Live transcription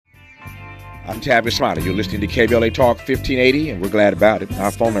I'm Tavis, Smiley. You're listening to KBLA Talk 1580, and we're glad about it. Our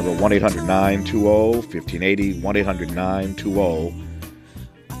phone number, 1-800-920-1580,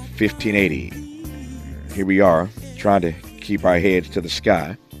 1-800-920-1580. Here we are, trying to keep our heads to the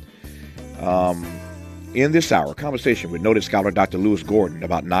sky. In this hour, conversation with noted scholar Dr. Lewis Gordon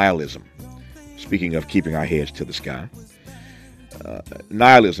about nihilism. Speaking of keeping our heads to the sky.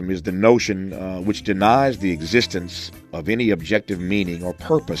 Nihilism is the notion which denies the existence of any objective meaning or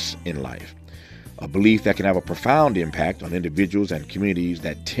purpose in life. A belief that can have a profound impact on individuals and communities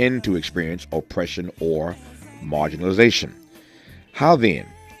that tend to experience oppression or marginalization. How then,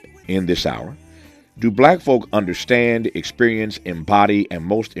 in this hour, do Black folk understand, experience, embody, and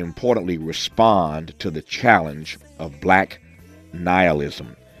most importantly, respond to the challenge of Black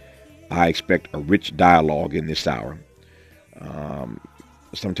nihilism? I expect a rich dialogue in this hour.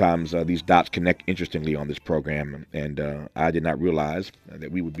 Sometimes these dots connect interestingly on this program, and I did not realize that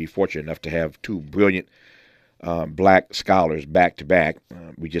we would be fortunate enough to have two brilliant Black scholars back to back.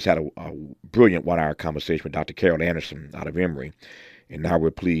 We just had a brilliant one-hour conversation with Dr. Carol Anderson out of Emory, and now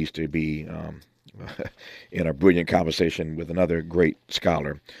we're pleased to be in a brilliant conversation with another great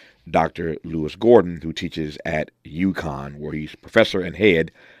scholar, Dr. Lewis Gordon, who teaches at UConn, where he's professor and head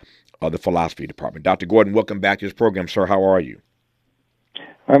of the philosophy department. Dr. Gordon, welcome back to this program, sir. How are you?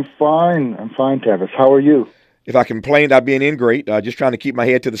 I'm fine, Tavis. How are you? If I complained, I'd be an ingrate. Just trying to keep my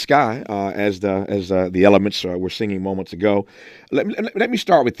head to the sky, as the elements were singing moments ago. Let me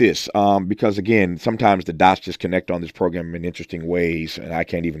start with this, because again, sometimes the dots just connect on this program in interesting ways, and I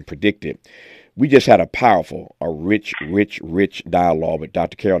can't even predict it. We just had a powerful, rich dialogue with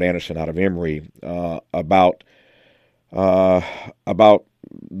Dr. Carol Anderson out of Emory about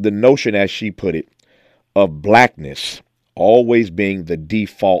the notion, as she put it, of Blackness always being the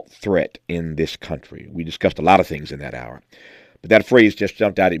default threat in this country. We discussed a lot of things in that hour, but that phrase just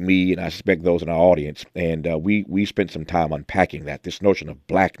jumped out at me, and I suspect those in our audience, and we spent some time unpacking that, this notion of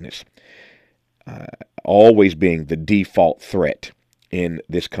Blackness always being the default threat in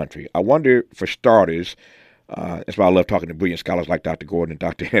this country. I wonder, for starters, that's why I love talking to brilliant scholars like Dr. Gordon and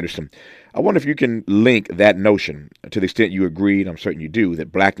Dr. Anderson. I wonder if you can link that notion, to the extent you agree, and I'm certain you do,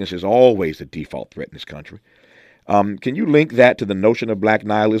 that Blackness is always the default threat in this country. Can you link that to the notion of Black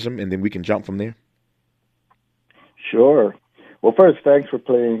nihilism, and then we can jump from there? Sure. Well, first, thanks for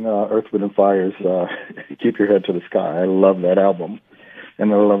playing Earth, Wind, and Fire's Keep Your Head to the Sky. I love that album,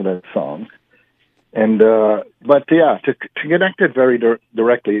 and I love that song. And but yeah, to connect it very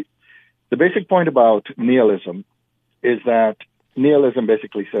directly, the basic point about nihilism is that nihilism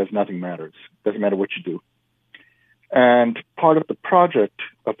basically says nothing matters. Doesn't matter what you do. And part of the project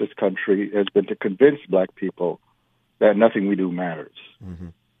of this country has been to convince Black people that nothing we do matters. Mm-hmm.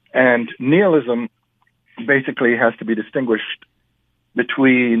 And nihilism basically has to be distinguished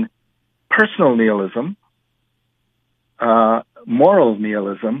between personal nihilism, moral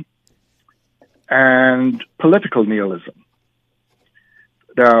nihilism, and political nihilism.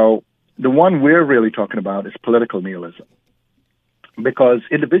 Now, the one we're really talking about is political nihilism, because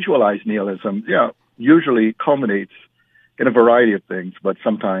individualized nihilism, usually culminates in a variety of things, but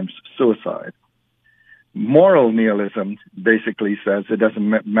sometimes suicide. Moral nihilism basically says it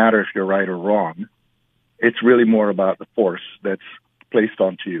doesn't matter if you're right or wrong. It's really more about the force that's placed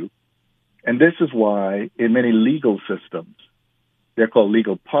onto you. And this is why in many legal systems, they're called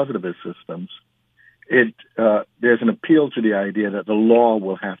legal positivist systems, there's an appeal to the idea that the law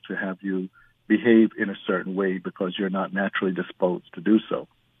will have to have you behave in a certain way because you're not naturally disposed to do so.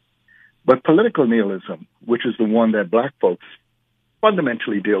 But political nihilism, which is the one that Black folks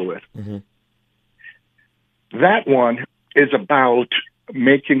fundamentally deal with, mm-hmm. That one is about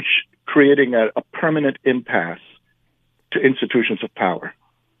creating a permanent impasse to institutions of power.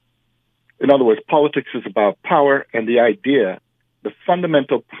 In other words, politics is about power, and the idea, the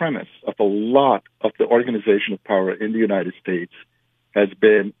fundamental premise of a lot of the organization of power in the United States has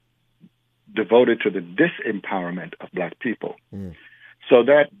been devoted to the disempowerment of Black people. Mm. So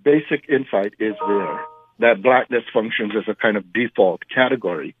that basic insight is there, that Blackness functions as a kind of default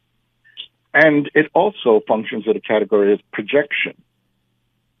category. And it also functions as a category of projection.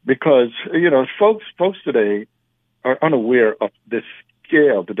 Because, folks today are unaware of the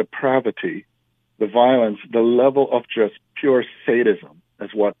scale, the depravity, the violence, the level of just pure sadism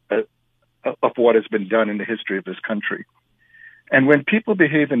of what has been done in the history of this country. And when people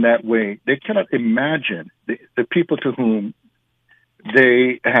behave in that way, they cannot imagine the people to whom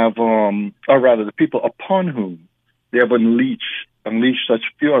they have, or rather the people upon whom they have unleashed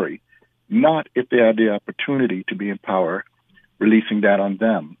such fury, not if they had the opportunity to be in power, releasing that on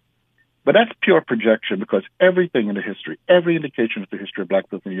them. But that's pure projection, because everything in the history, every indication of the history of Black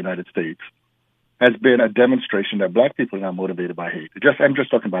people in the United States has been a demonstration that black people are not motivated by hate. I'm just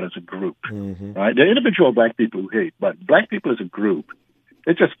talking about as a group, right? There are individual black people who hate, but black people as a group,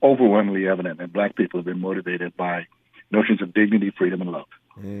 it's just overwhelmingly evident that black people have been motivated by notions of dignity, freedom, and love.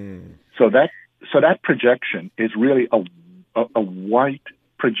 So that projection is really a white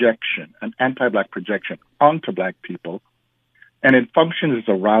projection, an anti-black projection onto black people, and it functions as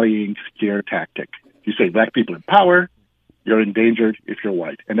a rallying scare tactic. You say black people in power, you're endangered if you're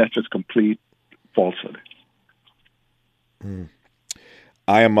white, and that's just complete falsehood.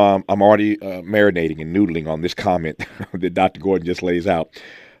 I'm already marinating and noodling on this comment that Dr. Gordon just lays out.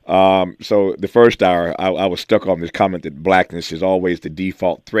 So the first hour, I was stuck on this comment that blackness is always the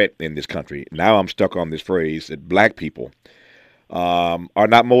default threat in this country. Now I'm stuck on this phrase that black people are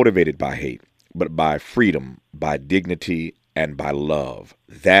not motivated by hate, but by freedom, by dignity, and by love.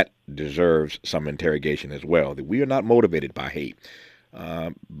 That deserves some interrogation as well, that we are not motivated by hate.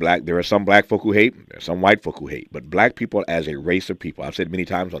 There are some black folk who hate, there are some white folk who hate, but black people as a race of people, I've said many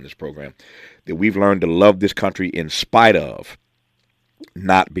times on this program, that we've learned to love this country in spite of,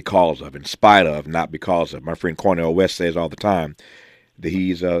 not because of, in spite of, not because of. My friend Cornel West says all the time that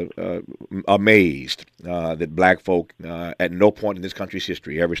he's amazed that black folk at no point in this country's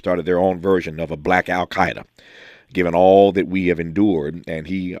history ever started their own version of a black Al-Qaeda, given all that we have endured. And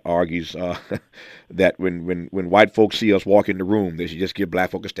he argues that when white folks see us walk in the room, they should just give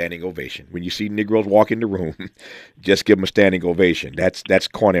black folk a standing ovation. When you see Negroes walk in the room, just give them a standing ovation. That's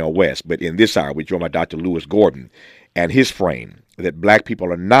Cornel West. But in this hour, we join by Dr. Lewis Gordon and his frame that black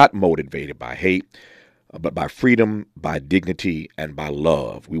people are not motivated by hate, but by freedom, by dignity, and by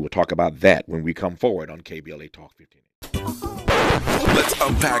love. We will talk about that when we come forward on KBLA Talk 15. Let's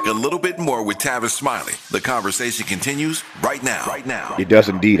unpack a little bit more with Tavis Smiley. The conversation continues right now. It does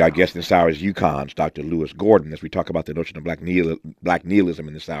indeed. Our guest in this hour is UConn's Dr. Lewis Gordon, as we talk about the notion of black nihilism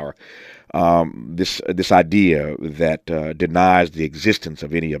in this hour. This idea that denies the existence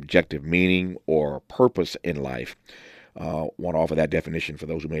of any objective meaning or purpose in life. Want to offer that definition for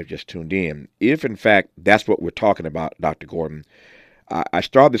those who may have just tuned in. If, in fact, that's what we're talking about, Dr. Gordon, I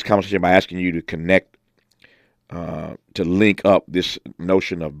started this conversation by asking you to connect, to link up this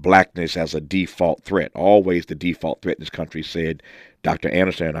notion of blackness as a default threat, always the default threat in this country, said Dr.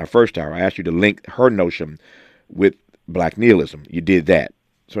 Anderson in our first hour. I asked you to link her notion with black nihilism. You did that.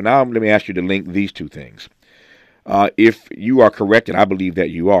 So now let me ask you to link these two things. If you are correct, and I believe that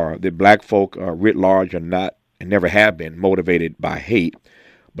you are, that black folk writ large are not and never have been motivated by hate,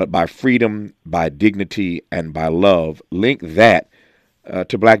 but by freedom, by dignity, and by love, link that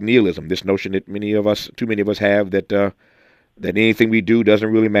to black nihilism, this notion that too many of us have, that anything we do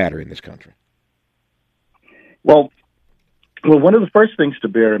doesn't really matter in this country. Well, one of the first things to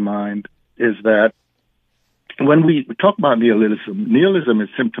bear in mind is that when we talk about nihilism is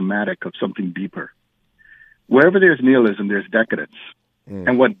symptomatic of something deeper. Wherever there's nihilism, there's decadence.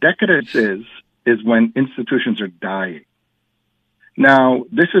 And what decadence is when institutions are dying. Now,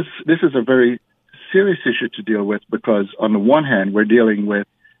 this is a very serious issue to deal with, because on the one hand, we're dealing with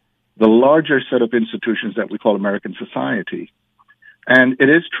the larger set of institutions that we call American society. And it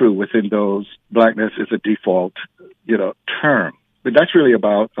is true within those, blackness is a default, term. But that's really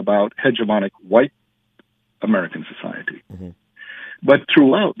about hegemonic white American society. But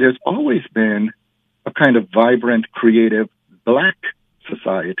throughout, there's always been a kind of vibrant, creative black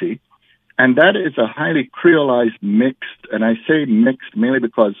society. And that is a highly creolized, mixed, and I say mixed mainly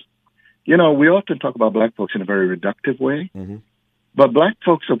because, we often talk about black folks in a very reductive way, but black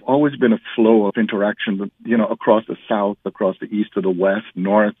folks have always been a flow of interaction, across the South, across the East to the West,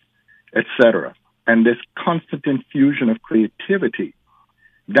 North, etc. And this constant infusion of creativity,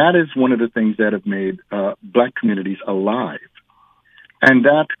 that is one of the things that have made black communities alive. And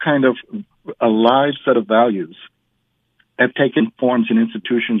that kind of alive set of values have taken forms in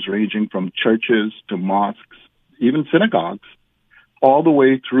institutions ranging from churches to mosques, even synagogues, all the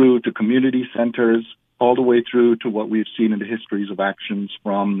way through to community centers, all the way through to what we've seen in the histories of actions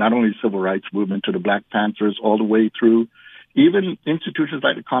from not only the civil rights movement to the Black Panthers, all the way through even institutions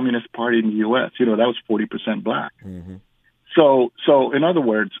like the Communist Party in the U.S. That was 40% black. So in other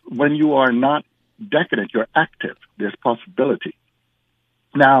words, when you are not decadent, you're active. There's possibility.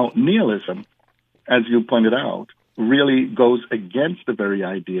 Now, nihilism, as you pointed out, really goes against the very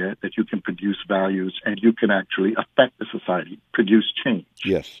idea that you can produce values and you can actually affect the society, produce change.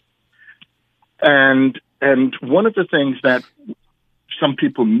 Yes. And one of the things that some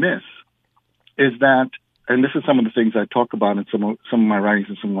people miss is that, and this is some of the things I talk about in some of my writings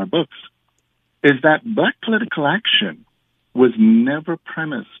and some of my books, is that black political action was never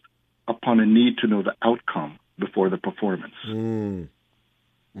premised upon a need to know the outcome before the performance.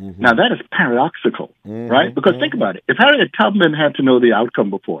 Now, that is paradoxical, right? Because think about it. If Harriet Tubman had to know the outcome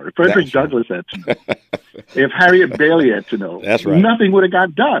before, if Frederick Douglass had to know, if Harriet Bailey had to know, nothing would have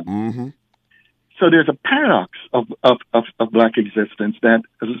got done. So there's a paradox of Black existence that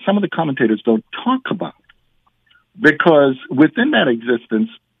some of the commentators don't talk about. Because within that existence,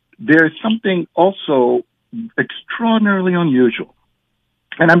 there's something also extraordinarily unusual.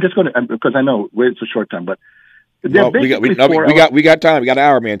 And I'm just going to, because I know it's a short time, but we got time. We got an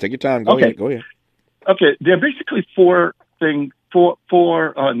hour, man. Take your time. Go ahead. Okay. There are basically four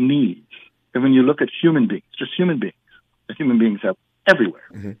needs. And when you look at human beings, just human beings, that human beings have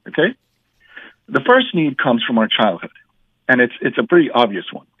everywhere. Okay. The first need comes from our childhood, and it's a pretty obvious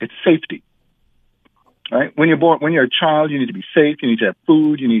one. It's safety. Right? When you're a child, you need to be safe. You need to have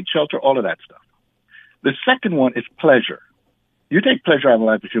food. You need shelter. All of that stuff. The second one is pleasure. You take pleasure out of the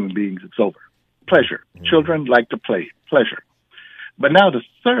life of human beings, it's over. Pleasure. Children like to play. Pleasure. But now the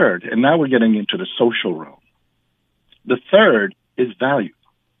third, and now we're getting into the social realm. The third is value.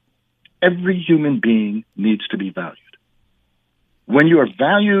 Every human being needs to be valued. When you are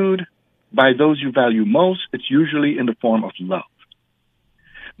valued by those you value most, it's usually in the form of love.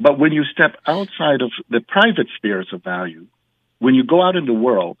 But when you step outside of the private spheres of value, when you go out in the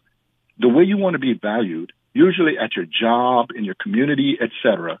world, the way you want to be valued, usually at your job, in your community,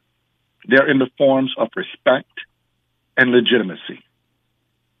 etc., they're in the forms of respect and legitimacy.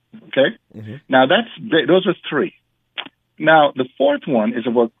 Okay? Now, those are three. Now, the fourth one is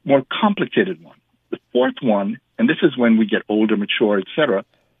a more complicated one. The fourth one, and this is when we get older, mature, etc.,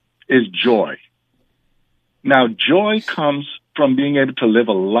 is joy. Now, joy comes from being able to live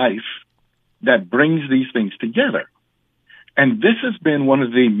a life that brings these things together. And this has been one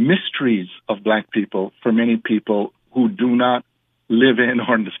of the mysteries of Black people for many people who do not live in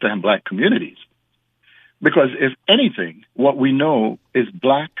or understand Black communities. Because if anything, what we know is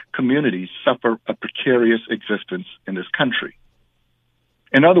Black communities suffer a precarious existence in this country.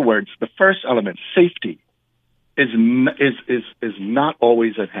 In other words, the first element, safety, is not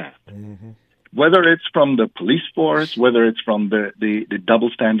always at hand. Whether it's from the police force, whether it's from the double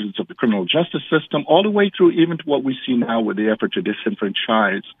standards of the criminal justice system, all the way through even to what we see now with the effort to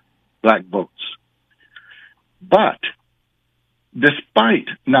disenfranchise Black votes. But despite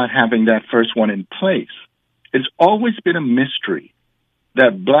not having that first one in place, it's always been a mystery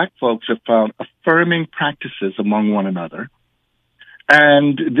that Black folks have found affirming practices among one another.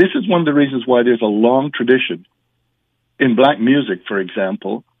 And this is one of the reasons why there's a long tradition in Black music, for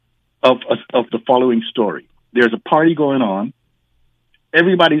example, of the following story. There's a party going on.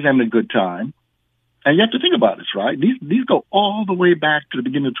 Everybody's having a good time. And you have to think about this, right? These go all the way back to the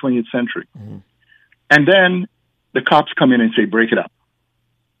beginning of the 20th century. And then the cops come in and say, break it up.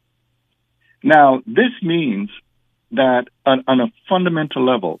 Now, this means that on a fundamental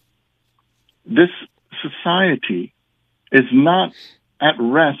level, this society is not at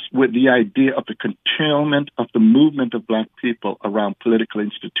rest with the idea of the curtailment of the movement of Black people around political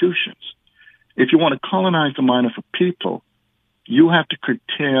institutions. If you want to colonize the mind of a people, you have to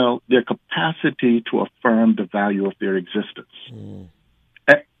curtail their capacity to affirm the value of their existence.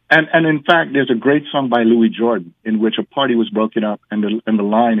 And in fact, there's a great song by Louis Jordan in which a party was broken up, and the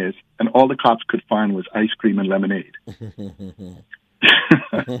line is, and all the cops could find was ice cream and lemonade.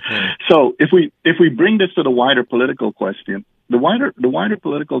 So if we bring this to the wider political question, the wider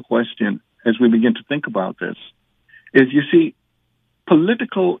political question, as we begin to think about this, is, you see,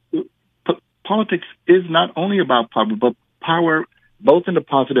 politics is not only about power, but power both in the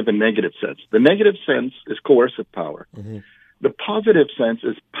positive and negative sense. The negative sense is coercive power. The positive sense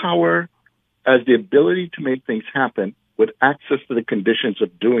is power as the ability to make things happen with access to the conditions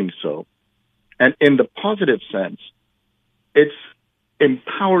of doing so. And in the positive sense, it's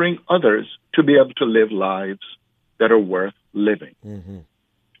empowering others to be able to live lives that are worth living.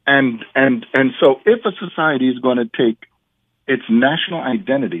 And so if a society is going to take its national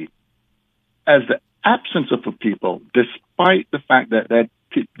identity as the absence of a people, despite the fact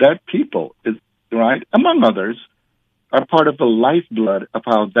that people is, right, among others, are part of the lifeblood of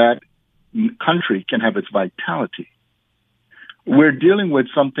how that country can have its vitality. We're dealing with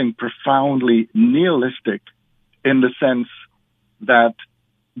something profoundly nihilistic in the sense that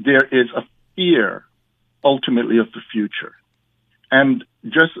there is a fear ultimately of the future. And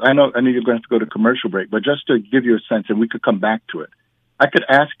just, I know you're going to have to go to commercial break, but just to give you a sense, and we could come back to it, I could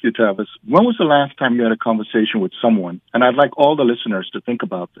ask you, Tavis, when was the last time you had a conversation with someone, and I'd like all the listeners to think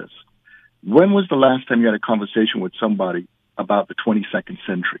about this, when was the last time you had a conversation with somebody about the 22nd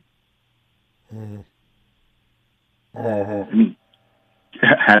century? I mean,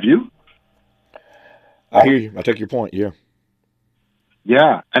 have you? I hear you. I take your point, yeah.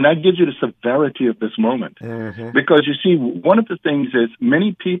 Yeah, and that gives you the severity of this moment. Mm-hmm. Because you see, one of the things is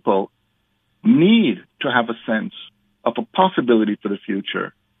many people need to have a sense of a possibility for the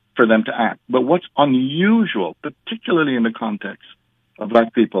future for them to act. But what's unusual, particularly in the context of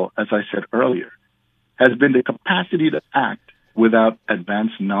Black people, as I said earlier, has been the capacity to act without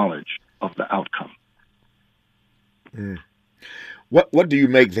advanced knowledge of the outcome. Mm. What do you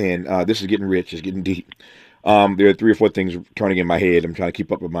make then? This is getting rich. It's getting deep. There are three or four things turning in my head. I'm trying to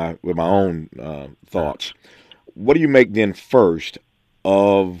keep up with my own thoughts. What do you make then first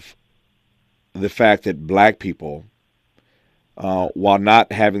of the fact that Black people, while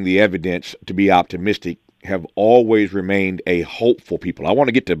not having the evidence to be optimistic, have always remained a hopeful people? I want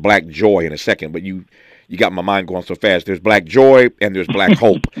to get to Black joy in a second, but you got my mind going so fast. There's Black joy and there's Black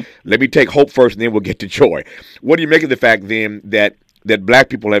hope. Let me take hope first, and then we'll get to joy. What do you make of the fact then that Black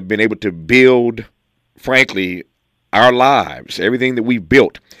people have been able to build, frankly, our lives? Everything that we've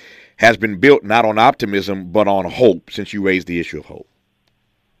built has been built not on optimism but on hope, since you raised the issue of hope.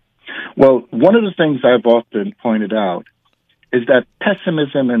 Well, one of the things I've often pointed out is that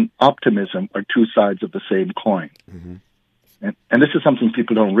pessimism and optimism are two sides of the same coin. Mm-hmm. And this is something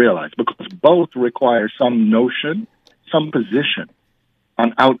people don't realize, because both require some notion, some position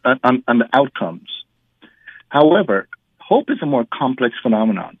on the outcomes. However, hope is a more complex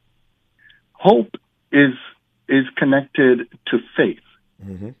phenomenon. Hope is connected to faith.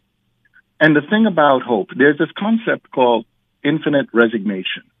 Mm-hmm. And the thing about hope, there's this concept called infinite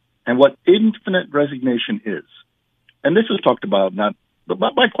resignation. And what infinite resignation is, and this was talked about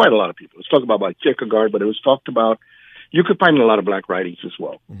by quite a lot of people. It was talked about by Kierkegaard, but it was talked about, you could find in a lot of Black writings as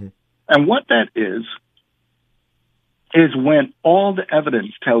well. Mm-hmm. And what that is when all the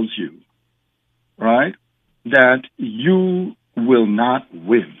evidence tells you, right, that you will not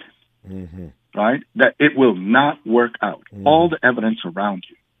win, mm-hmm. right, that it will not work out, mm-hmm. all the evidence around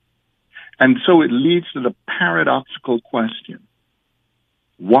you. And so it leads to the paradoxical question,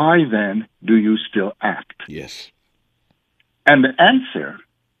 why then do you still act? Yes. And the answer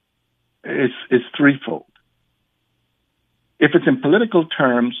is threefold. If it's in political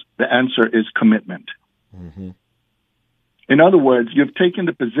terms, the answer is commitment. Mm-hmm. In other words, you've taken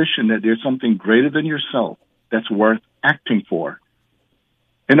the position that there's something greater than yourself that's worth acting for.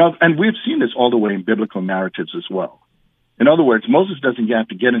 And we've seen this all the way in biblical narratives as well. In other words, Moses doesn't have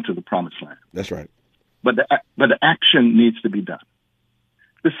to get into the promised land. That's right. But the action needs to be done.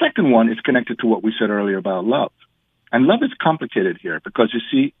 The second one is connected to what we said earlier about love. And love is complicated here because, you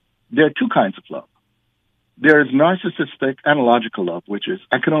see, there are two kinds of love. There is narcissistic analogical love, which is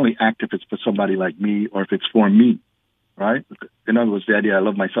I can only act if it's for somebody like me or if it's for me, right? In other words, the idea I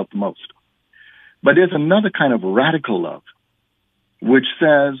love myself the most. But there's another kind of radical love, which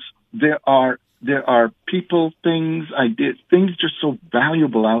says there are people, things, ideas, things just so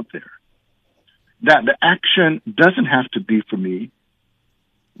valuable out there that the action doesn't have to be for me,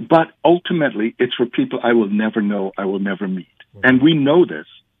 but ultimately it's for people I will never know, I will never meet. Mm-hmm. And we know this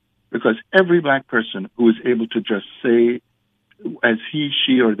because every Black person who is able to just say, as he,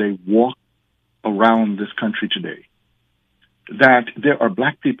 she, or they walk around this country today, that there are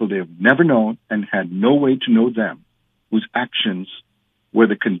Black people they have never known and had no way to know them, whose actions were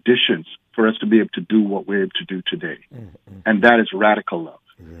the conditions for us to be able to do what we're able to do today. Mm-hmm. And that is radical love.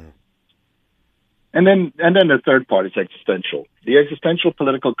 Mm-hmm. And then the third part is existential. The existential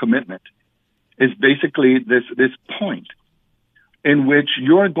political commitment is basically this point in which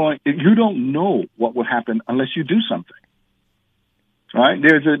you don't know what will happen unless you do something. Right?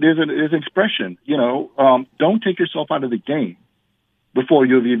 There's an expression, don't take yourself out of the game before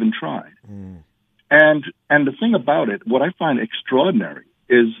you've even tried. Mm. And the thing about it, what I find extraordinary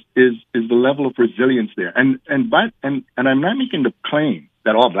is the level of resilience there. And I'm not making the claim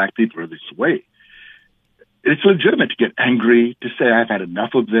that all Black people are this way. It's legitimate to get angry, to say I've had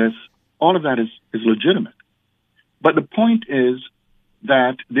enough of this. All of that is legitimate. But the point is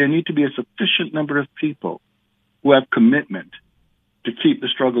that there need to be a sufficient number of people who have commitment to keep the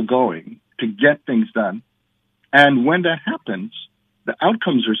struggle going, to get things done. And when that happens, the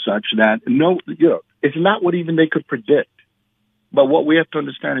outcomes are such that it's not what even they could predict. But what we have to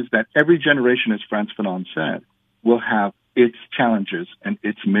understand is that every generation, as Frantz Fanon said, will have its challenges and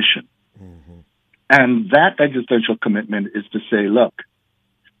its mission. Mm-hmm. And that existential commitment is to say, look,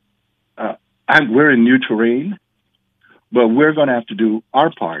 we're in new terrain, but we're going to have to do our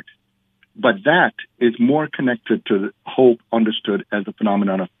part. But that is more connected to hope understood as a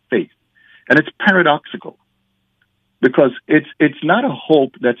phenomenon of faith. And it's paradoxical because it's not a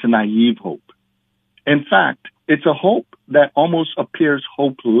hope that's a naive hope. In fact, it's a hope that almost appears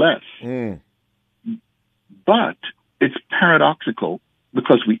hopeless. Mm. But it's paradoxical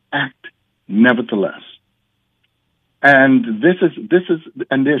because we act nevertheless. And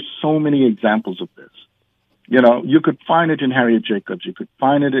and there's so many examples of this. You know, you could find it in Harriet Jacobs, you could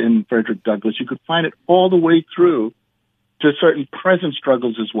find it in Frederick Douglass, you could find it all the way through to certain present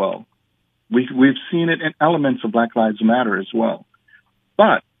struggles as well. We've seen it in elements of Black Lives Matter as well.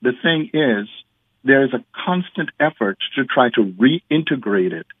 But the thing is, there is a constant effort to try to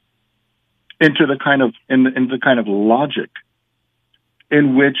reintegrate it into the kind of logic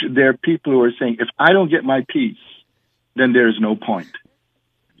in which there are people who are saying, if I don't get my peace, then there is no point.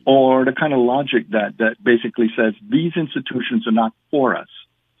 Or the kind of logic that basically says these institutions are not for us,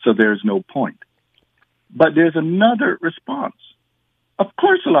 so there is no point. But there's another response. Of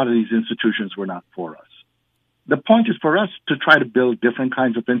course, a lot of these institutions were not for us. The point is for us to try to build different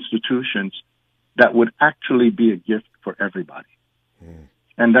kinds of institutions that would actually be a gift for everybody. Mm.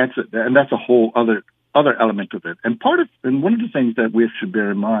 And that's a whole other element of it. And one of the things that we should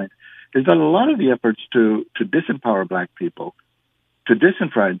bear in mind is that a lot of the efforts to disempower Black people, to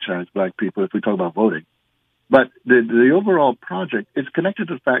disenfranchise Black people, if we talk about voting, but the overall project is connected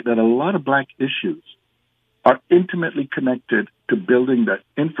to the fact that a lot of Black issues are intimately connected to building the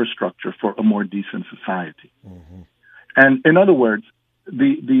infrastructure for a more decent society. Mm-hmm. And in other words,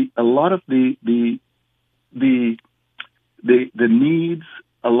 a lot of the needs,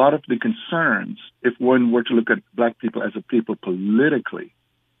 a lot of the concerns, if one were to look at Black people as a people politically,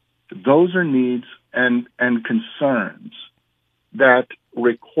 those are needs and concerns that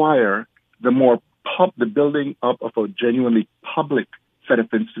require the building up of a genuinely public set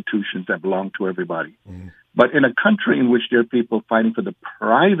of institutions that belong to everybody. Mm-hmm. But in a country in which there are people fighting for the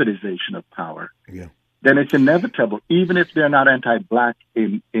privatization of power, then it's inevitable, even if they're not anti-Black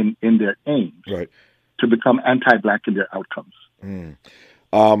in their aims, right, to become anti-Black in their outcomes.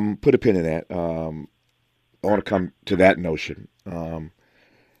 Mm. Put a pin in that. I want to come to that notion.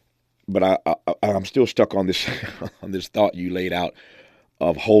 But I'm still stuck on this on this thought you laid out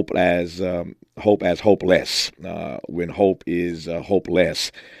of hope as hopeless, when hope is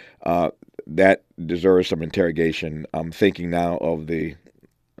hopeless. That deserves some interrogation. I'm thinking now of the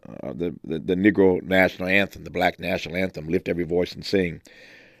Negro national anthem, the Black national anthem, "Lift Every Voice and Sing."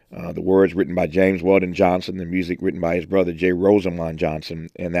 The words written by James Weldon Johnson, the music written by his brother J. Rosamond Johnson,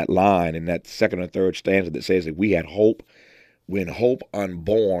 and that line in that second or third stanza that says that we had hope when hope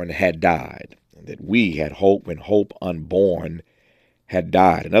unborn had died. That we had hope when hope unborn had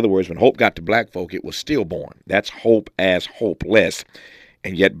died. In other words, when hope got to Black folk, it was stillborn. That's hope as hopeless.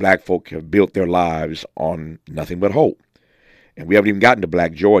 And yet Black folk have built their lives on nothing but hope. And we haven't even gotten to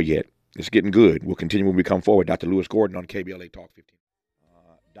Black joy yet. It's getting good. We'll continue when we come forward. Dr. Lewis Gordon on KBLA Talk 15.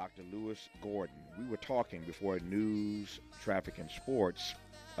 Dr. Lewis Gordon, we were talking before news, traffic, and sports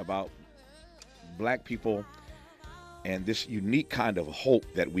about Black people and this unique kind of hope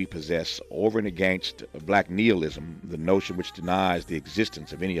that we possess over and against Black nihilism, the notion which denies the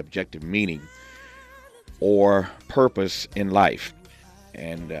existence of any objective meaning or purpose in life.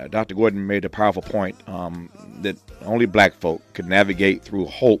 And Dr. Gordon made a powerful point that only Black folk could navigate through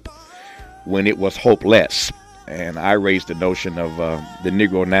hope when it was hopeless. And I raised the notion of the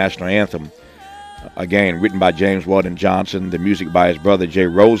Negro National Anthem, again, written by James Weldon Johnson, the music by his brother J.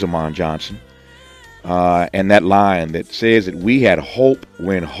 Rosamond Johnson, and that line that says that we had hope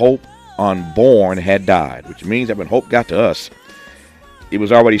when hope unborn had died, which means that when hope got to us, it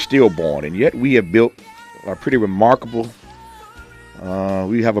was already stillborn. And yet we have built a pretty remarkable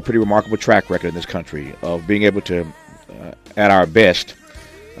track record in this country of being able to, at our best,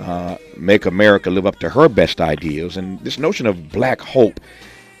 make America live up to her best ideals. And this notion of Black hope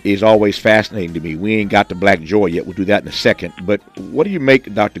is always fascinating to me. We ain't got to Black joy yet. We'll do that in a second. But what do you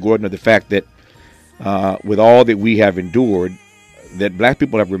make, Dr. Gordon, of the fact that with all that we have endured, that Black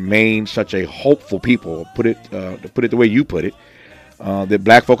people have remained such a hopeful people, to put it the way you put it, that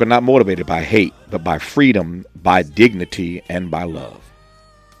Black folk are not motivated by hate, but by freedom, by dignity, and by love?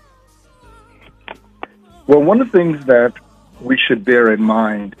 Well, one of the things that we should bear in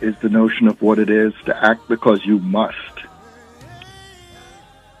mind is the notion of what it is to act because you must.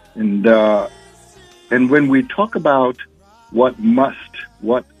 And when we talk about what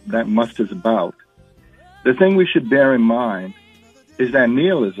that must is about, the thing we should bear in mind is that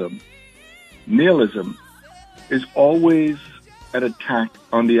nihilism is always an attack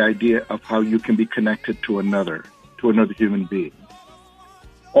on the idea of how you can be connected to another human being.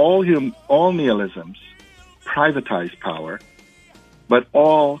 All nihilisms privatize power, but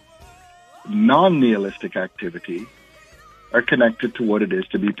all non-nihilistic activity are connected to what it is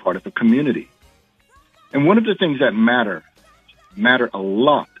to be part of a community. And one of the things that matter a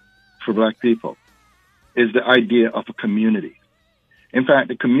lot for Black people is the idea of a community. In fact,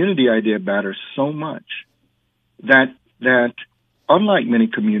 the community idea matters so much that unlike many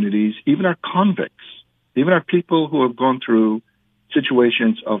communities, even our convicts, even our people who have gone through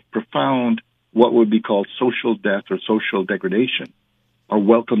situations of profound, what would be called social death or social degradation, are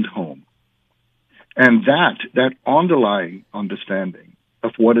welcomed home. And that underlying understanding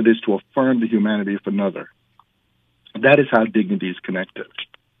of what it is to affirm the humanity of another, that is how dignity is connected.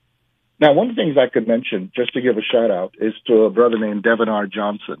 Now, one of the things I could mention, just to give a shout out, is to a brother named Devin R.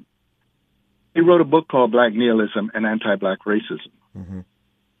 Johnson. He wrote a book called Black Nihilism and Anti-Black Racism. Mm-hmm.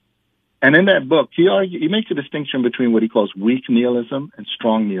 And in that book, he makes a distinction between what he calls weak nihilism and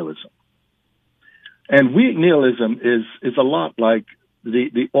strong nihilism. And weak nihilism is a lot like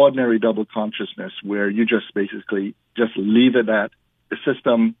the ordinary double consciousness, where you just basically just leave it at the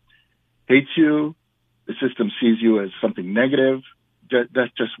system hates you, the system sees you as something negative.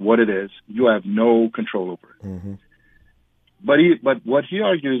 That's just what it is. You have no control over it. Mm-hmm. But what he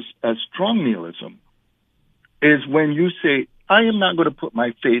argues as strong nihilism is when you say, I am not going to put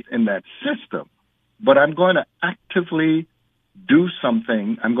my faith in that system, but I'm going to actively do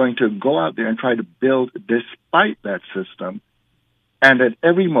something. I'm going to go out there and try to build despite that system. And at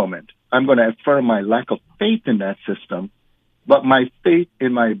every moment, I'm going to affirm my lack of faith in that system, but my faith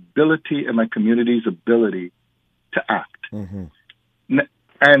in my ability and my community's ability to act. Mm-hmm.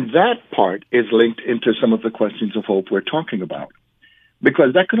 And that part is linked into some of the questions of hope we're talking about,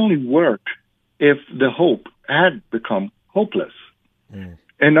 because that could only work if the hope had become hopeless. Mm.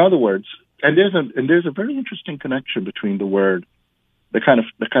 In other words, and there's a very interesting connection between the word, the kind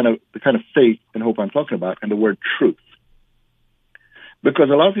of faith and hope I'm talking about, and the word truth.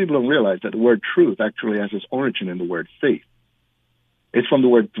 Because a lot of people don't realize that the word truth actually has its origin in the word faith. It's from the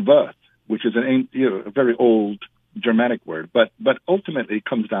word tvath, which is a very old Germanic word, but ultimately it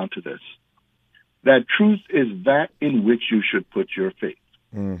comes down to this: that truth is that in which you should put your faith.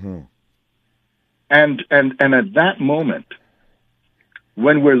 Mm-hmm. And at that moment,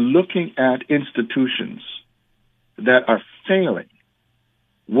 when we're looking at institutions that are failing,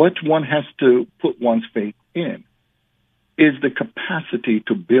 what one has to put one's faith in is the capacity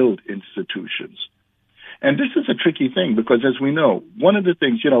to build institutions. And this is a tricky thing, because as we know, one of the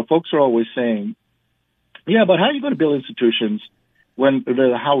things, folks are always saying, yeah, but how are you going to build institutions when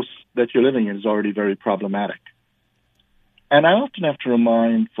the house that you're living in is already very problematic? And I often have to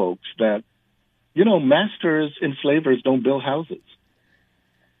remind folks that, masters, enslavers don't build houses.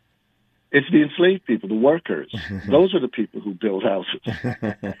 It's the enslaved people, the workers. Those are the people who build houses.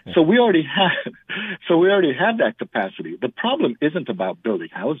 So we already have that capacity. The problem isn't about building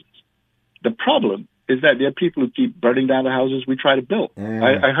houses. The problem is that there are people who keep burning down the houses we try to build.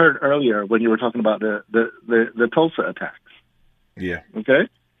 Mm. I heard earlier when you were talking about the Tulsa attacks. Yeah. Okay?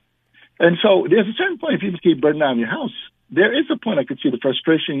 And so there's a certain point, if people keep burning down your house, there is a point I could see the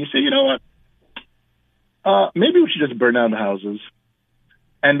frustration. You say, you know what? Maybe we should just burn down the houses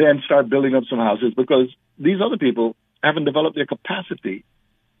and then start building up some houses, because these other people haven't developed their capacity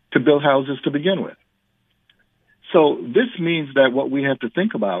to build houses to begin with. So this means that what we have to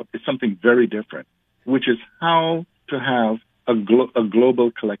think about is something very different, which is how to have a global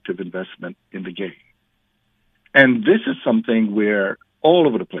collective investment in the game. And this is something where all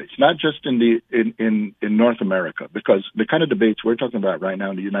over the place, not just in North America, because the kind of debates we're talking about right now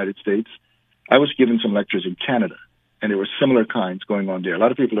in the United States, I was giving some lectures in Canada, and there were similar kinds going on there. A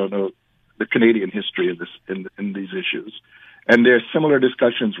lot of people don't know the Canadian history of this in these issues. And there's similar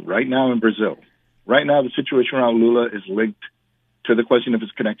discussions right now in Brazil. Right now, the situation around Lula is linked to the question of his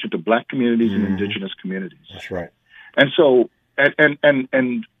connection to Black communities and indigenous communities. That's right. And so, and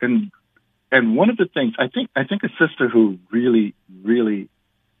one of the things, I think a sister who really, really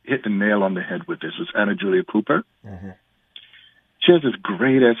hit the nail on the head with this was Anna Julia Cooper. Mm-hmm. She has this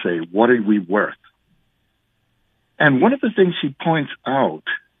great essay, What Are We Worth? And one of the things she points out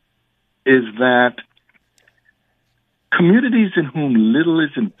is that communities in whom little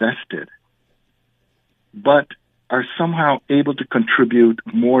is invested, but are somehow able to contribute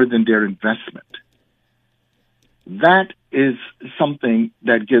more than their investment, that is something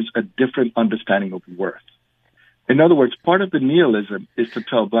that gives a different understanding of worth. In other words, part of the nihilism is to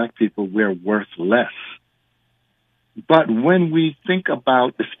tell Black people we're worth less. But when we think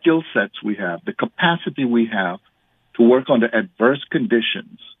about the skill sets we have, the capacity we have to work under adverse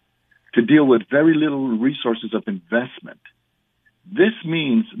conditions, to deal with very little resources of investment, this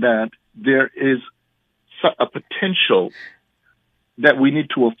means that there is a potential that we need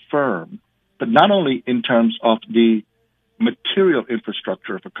to affirm, but not only in terms of the material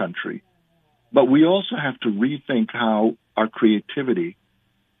infrastructure of a country, but we also have to rethink how our creativity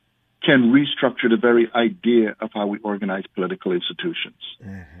can restructure the very idea of how we organize political institutions.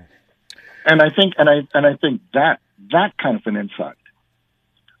 Mm-hmm. And I think that kind of an insight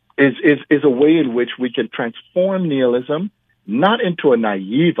is a way in which we can transform nihilism not into a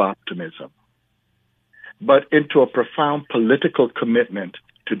naive optimism, but into a profound political commitment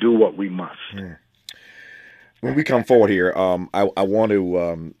to do what we must. Mm. When we come forward here, I want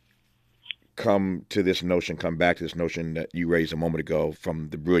to come back to this notion that you raised a moment ago from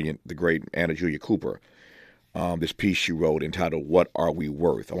the great Anna Julia Cooper. This piece she wrote entitled, "What Are We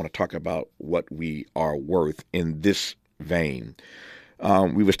Worth?" I want to talk about what we are worth in this vein.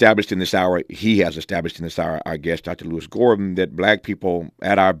 We've established in this hour, he has established in this hour, our guest, Dr. Lewis Gordon, that black people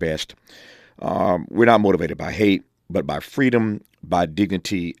at our best, we're not motivated by hate, but by freedom, by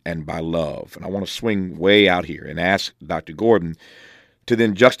dignity, and by love. And I want to swing way out here and ask Dr. Gordon to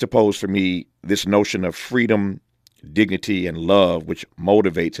then juxtapose for me this notion of freedom, dignity, and love, which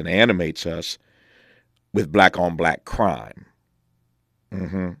motivates and animates us, with black-on-black crime.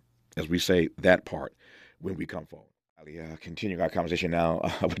 As we say that part when we come forward. Continuing our conversation now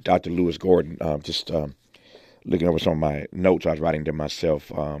with Dr. Lewis Gordon, just looking over some of my notes I was writing to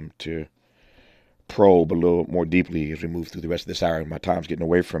myself to probe a little more deeply as we move through the rest of this hour. My time's getting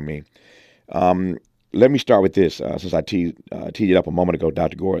away from me. Let me start with this, since I teed it up a moment ago,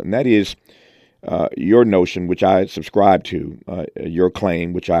 Dr. Gordon, and that is your notion, which I subscribe to, your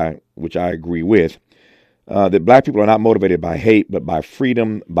claim, which I agree with, that black people are not motivated by hate, but by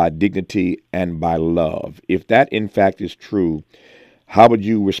freedom, by dignity, and by love. If that, in fact, is true, how would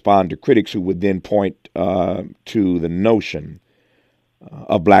you respond to critics who would then point to the notion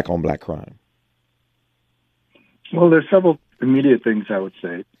of black-on-black crime? Well, there's several immediate things I would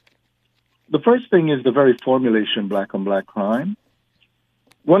say. The first thing is the very formulation black-on-black crime.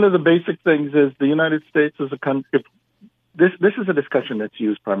 One of the basic things is the United States is a country. This is a discussion that's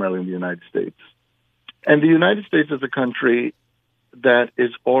used primarily in the United States. And the United States is a country that is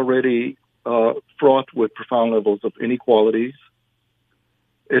already fraught with profound levels of inequalities.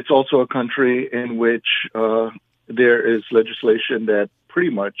 It's also a country in which there is legislation that pretty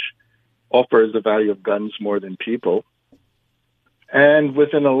much offers the value of guns more than people. And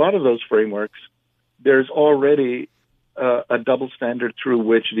within a lot of those frameworks, there's already a double standard through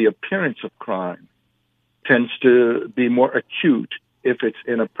which the appearance of crime tends to be more acute if it's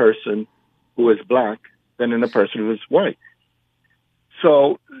in a person who is black than in a person who is white.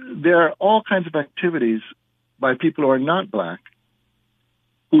 So there are all kinds of activities by people who are not black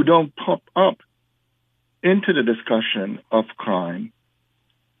who don't pop up into the discussion of crime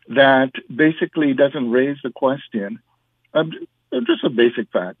that basically doesn't raise the question of just a basic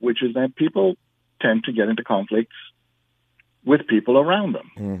fact, which is that people tend to get into conflicts with people around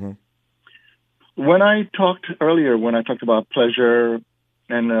them. Mm-hmm. When I talked about pleasure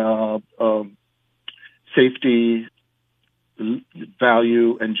and safety,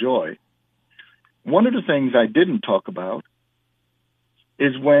 value, and joy, one of the things I didn't talk about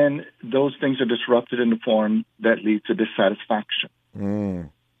is when those things are disrupted in the form that leads to dissatisfaction. Mm.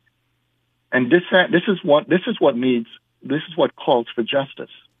 And this is what calls for justice.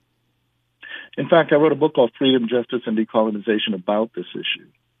 In fact, I wrote a book called Freedom, Justice, and Decolonization about this issue.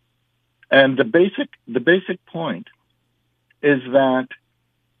 And the basic point is that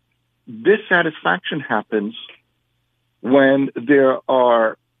dissatisfaction happens when there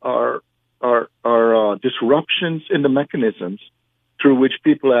are disruptions in the mechanisms through which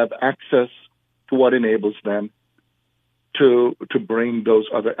people have access to what enables them to bring those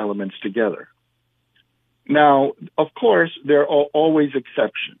other elements together. Now, of course, there are always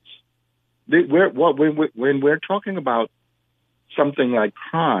exceptions. When we're talking about something like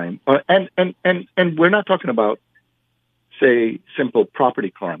crime, and we're not talking about, say, simple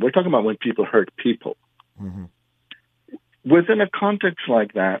property crime. We're talking about when people hurt people. Mm-hmm. Within a context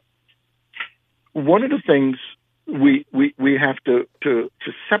like that, one of the things we have to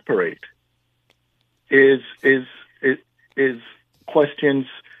separate is questions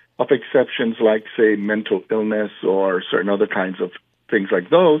of exceptions like, say, mental illness or certain other kinds of things like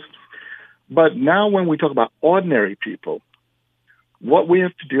those. But now when we talk about ordinary people, what we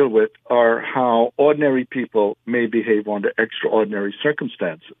have to deal with are how ordinary people may behave under extraordinary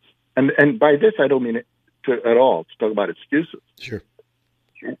circumstances. And by this, I don't mean it at all to talk about excuses. Sure.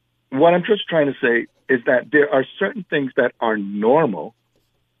 What I'm just trying to say is that there are certain things that are normal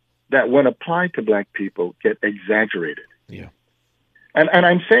that when applied to black people get exaggerated. Yeah. And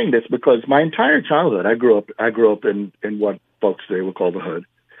I'm saying this because my entire childhood, I grew up in what folks today would call the hood.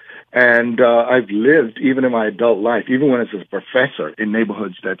 And I've lived, even in my adult life, even when I was a professor, in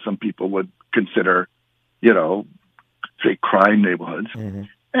neighborhoods that some people would consider, say, crime neighborhoods. Mm-hmm.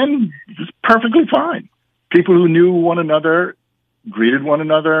 and just perfectly fine. People who knew one another, greeted one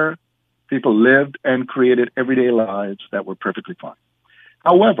another, people lived and created everyday lives that were perfectly fine.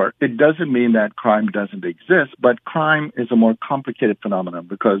 However, it doesn't mean that crime doesn't exist, but crime is a more complicated phenomenon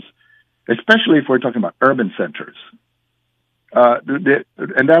because, especially if we're talking about urban centers,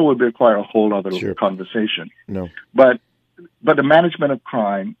 and that would require a whole other conversation. No. But the management of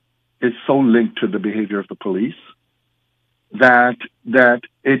crime is so linked to the behavior of the police that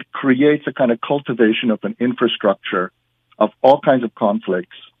it creates a kind of cultivation of an infrastructure of all kinds of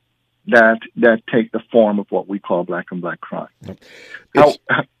conflicts that take the form of what we call black and black crime. I'm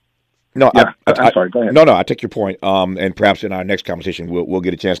sorry. Go ahead. No, I take your point. And perhaps in our next conversation, we'll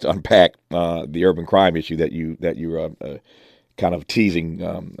get a chance to unpack the urban crime issue that you're kind of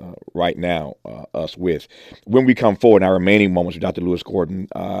teasing right now us with. When we come forward in our remaining moments with Dr. Lewis Gordon,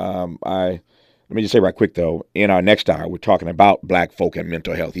 let me just say right quick though, in our next hour, we're talking about black folk and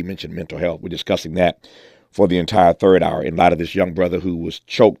mental health. He mentioned mental health. We're discussing that for the entire third hour in light of this young brother who was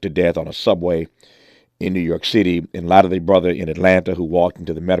choked to death on a subway in New York City, in light of the brother in Atlanta who walked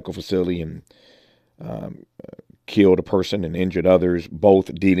into the medical facility and killed a person and injured others,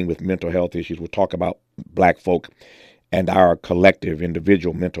 both dealing with mental health issues. We'll talk about black folk and our collective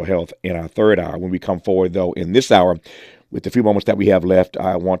individual mental health in our third hour. When we come forward, though, in this hour, with the few moments that we have left,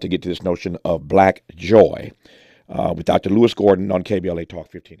 I want to get to this notion of black joy with Dr. Lewis Gordon on KBLA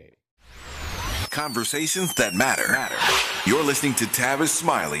Talk 1580. Conversations that matter. You're listening to Tavis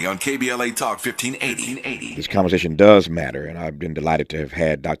Smiley on KBLA Talk 1580. This conversation does matter, and I've been delighted to have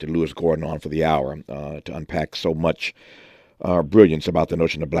had Dr. Lewis Gordon on for the hour to unpack so much brilliance about the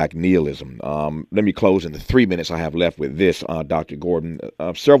notion of black nihilism. Let me close in the 3 minutes I have left with this, Dr. Gordon.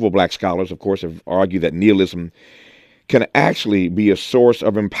 Several black scholars, of course, have argued that nihilism can actually be a source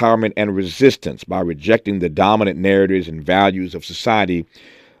of empowerment and resistance. By rejecting the dominant narratives and values of society,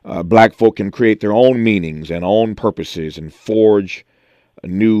 black folk can create their own meanings and own purposes and forge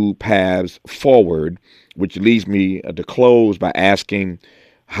new paths forward, which leads me to close by asking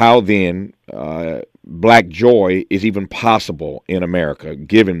how then black joy is even possible in America,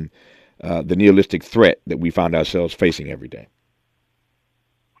 given the nihilistic threat that we find ourselves facing every day.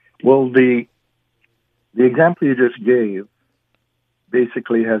 Well, the example you just gave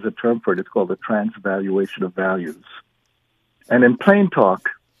basically has a term for it. It's called the transvaluation of values. And in plain talk,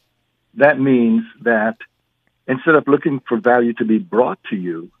 that means that instead of looking for value to be brought to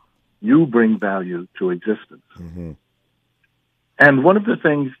you, you bring value to existence. Mm-hmm. And one of the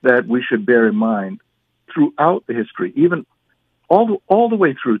things that we should bear in mind throughout the history, even all the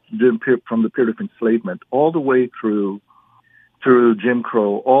way through from the period of enslavement, all the way through Jim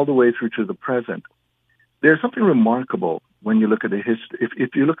Crow, all the way through to the present, there's something remarkable when you look at the history.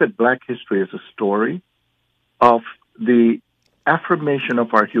 If you look at black history as a story of the affirmation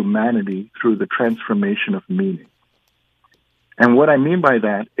of our humanity through the transformation of meaning. And what I mean by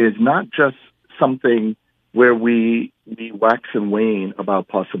that is not just something where we wax and wane about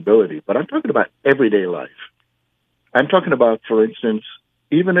possibility, but I'm talking about everyday life. I'm talking about, for instance,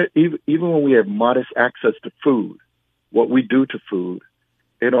 even when we have modest access to food, what we do to food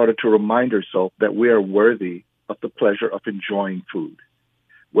in order to remind ourselves that we are worthy of the pleasure of enjoying food.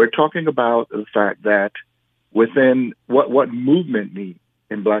 We're talking about the fact that within what movement means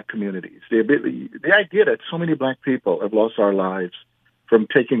in black communities, the idea that so many black people have lost our lives from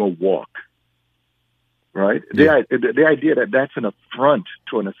taking a walk, right? Yeah. The idea that that's an affront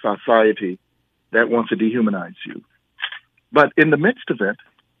to a society that wants to dehumanize you. But in the midst of it,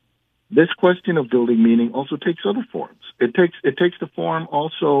 this question of building meaning also takes other forms. It takes the form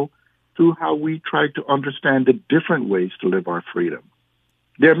also through how we try to understand the different ways to live our freedom.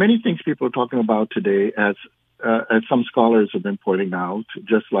 There are many things people are talking about today, as some scholars have been pointing out,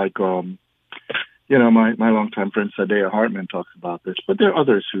 just like my longtime friend Sadea Hartman talks about this, but there are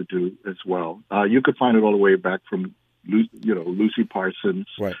others who do as well. You could find it all the way back from Lucy Parsons,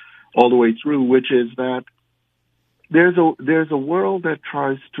 right, all the way through, which is that there's a world that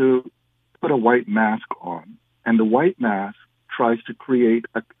tries to put a white mask on, and the white mask tries to create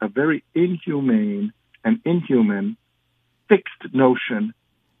a very inhumane and inhuman fixed notion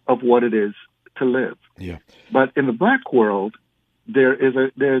of what it is to live. Yeah. But in the black world,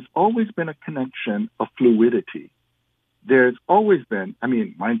 there's always been a connection of fluidity. There's always been,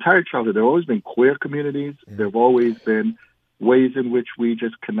 my entire childhood, there have always been queer communities. Mm-hmm. There have always been ways in which we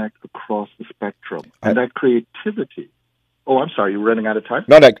just connect across the spectrum. And that creativity. Oh, I'm sorry, you're running out of time?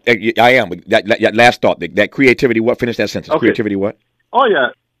 No, I am. That last thought, that creativity, what? Finish that sentence. Okay. Creativity, what? Oh, yeah.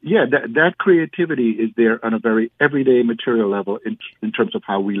 Yeah, that creativity is there on a very everyday material level in terms of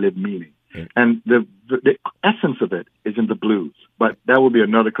how we live meaning. And the essence of it is in the blues. But that will be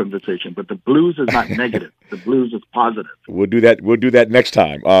another conversation. But the blues is not negative. The blues is positive. We'll do that. We'll do that next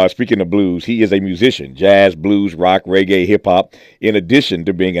time. Speaking of blues, he is a musician, jazz, blues, rock, reggae, hip hop. In addition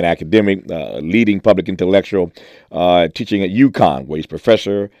to being an academic, leading public intellectual, teaching at UConn, where he's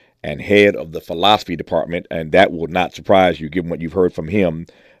professor and head of the philosophy department. And that will not surprise you, given what you've heard from him,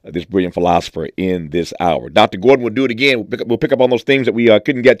 this brilliant philosopher, in this hour. Dr. Gordon will do it again. We'll pick up on those things that we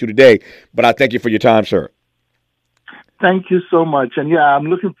couldn't get to today. But I thank you for your time, sir. Thank you so much. And yeah, I'm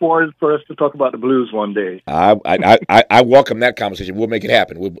looking forward for us to talk about the blues one day. I welcome that conversation. We'll make it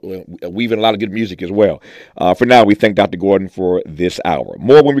happen. We'll weave in a lot of good music as well. For now, we thank Dr. Gordon for this hour.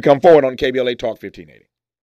 More when we come forward on KBLA Talk 1580.